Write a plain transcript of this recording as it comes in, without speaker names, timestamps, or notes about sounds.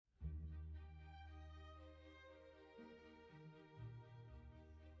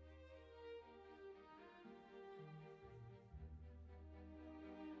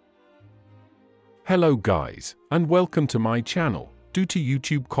Hello guys, and welcome to my channel. Due to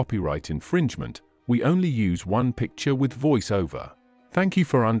YouTube copyright infringement, we only use one picture with voiceover. Thank you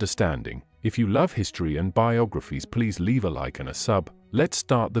for understanding. If you love history and biographies, please leave a like and a sub. Let's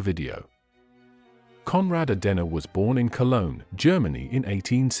start the video. Konrad Adenauer was born in Cologne, Germany in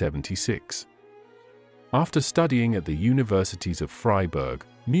 1876. After studying at the universities of Freiburg,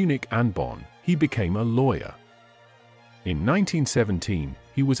 Munich and Bonn, he became a lawyer. In 1917,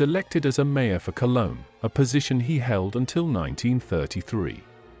 he was elected as a mayor for Cologne, a position he held until 1933.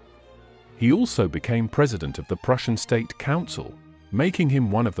 He also became president of the Prussian State Council, making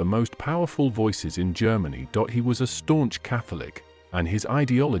him one of the most powerful voices in Germany. He was a staunch Catholic, and his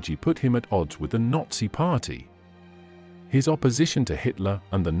ideology put him at odds with the Nazi Party. His opposition to Hitler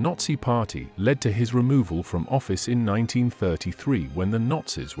and the Nazi Party led to his removal from office in 1933 when the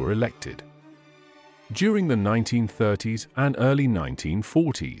Nazis were elected. During the 1930s and early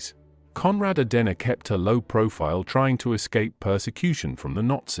 1940s, Konrad Adenauer kept a low profile, trying to escape persecution from the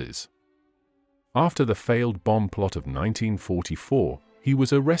Nazis. After the failed bomb plot of 1944, he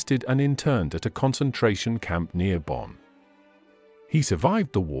was arrested and interned at a concentration camp near Bonn. He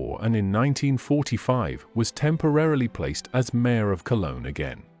survived the war and in 1945 was temporarily placed as mayor of Cologne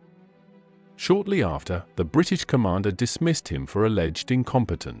again. Shortly after, the British commander dismissed him for alleged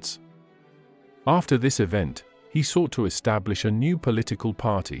incompetence. After this event, he sought to establish a new political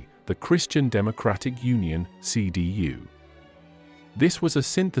party, the Christian Democratic Union (CDU). This was a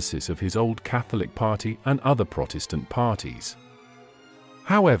synthesis of his old Catholic Party and other Protestant parties.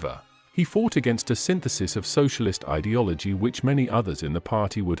 However, he fought against a synthesis of socialist ideology which many others in the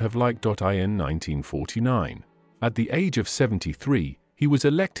party would have liked. In 1949, at the age of 73, he was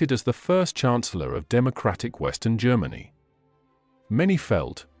elected as the first Chancellor of democratic Western Germany. Many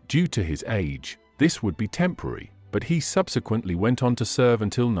felt, due to his age, this would be temporary, but he subsequently went on to serve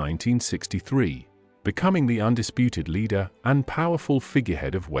until 1963, becoming the undisputed leader and powerful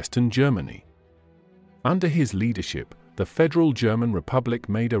figurehead of Western Germany. Under his leadership, the Federal German Republic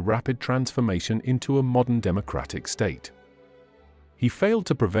made a rapid transformation into a modern democratic state. He failed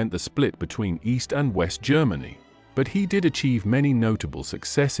to prevent the split between East and West Germany, but he did achieve many notable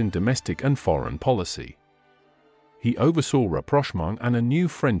success in domestic and foreign policy. He oversaw rapprochement and a new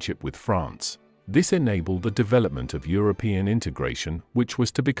friendship with France. This enabled the development of European integration, which was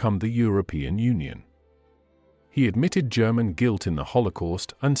to become the European Union. He admitted German guilt in the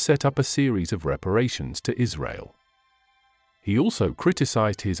Holocaust and set up a series of reparations to Israel. He also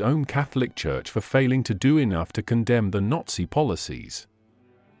criticized his own Catholic Church for failing to do enough to condemn the Nazi policies.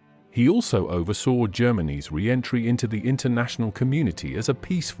 He also oversaw Germany's re-entry into the international community as a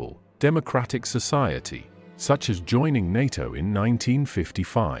peaceful, democratic society, such as joining NATO in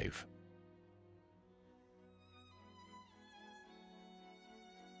 1955.